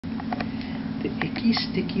icky,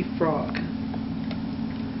 sticky frog.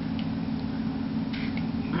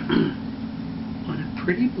 On a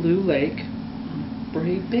pretty blue lake, on a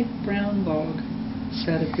very big brown log,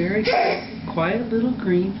 sat a very quiet little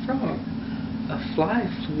green frog. A fly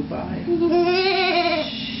flew by.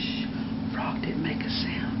 Shh. Frog didn't make a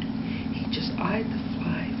sound. He just eyed the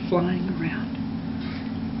fly flying around.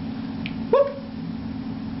 Whoop!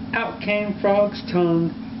 Out came Frog's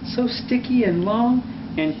tongue, so sticky and long,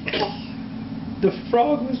 and the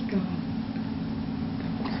frog was gone.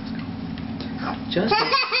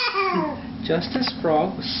 Just as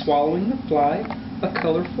Frog was swallowing the fly, a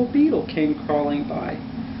colorful beetle came crawling by.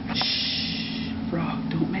 Shh! Frog,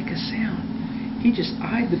 don't make a sound. He just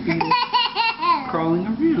eyed the beetle crawling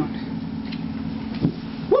around.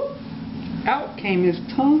 Whoop! Out came his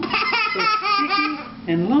tongue, so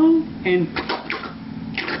sticky and long, and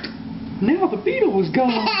now the beetle was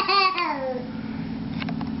gone.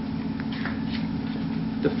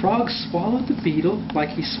 The frog swallowed the beetle like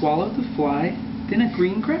he swallowed the fly. Then a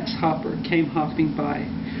green grasshopper came hopping by.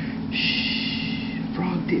 Shh!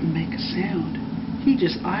 Frog didn't make a sound. He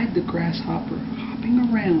just eyed the grasshopper hopping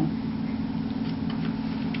around.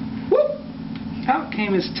 Whoop! Out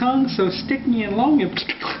came his tongue, so sticky and long, and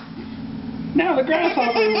now the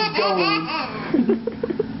grasshopper was gone.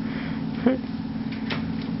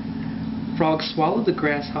 Frog swallowed the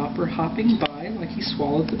grasshopper hopping by like he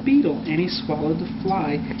swallowed the beetle, and he swallowed the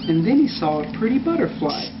fly, and then he saw a pretty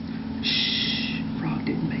butterfly. Shh! Frog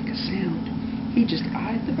didn't make a sound. He just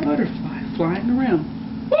eyed the butterfly flying around.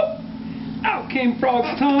 Whoop! Out came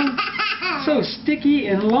Frog's tongue, so sticky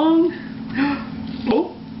and long.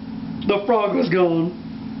 Oh! The frog was gone.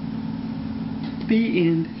 The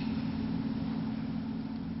end.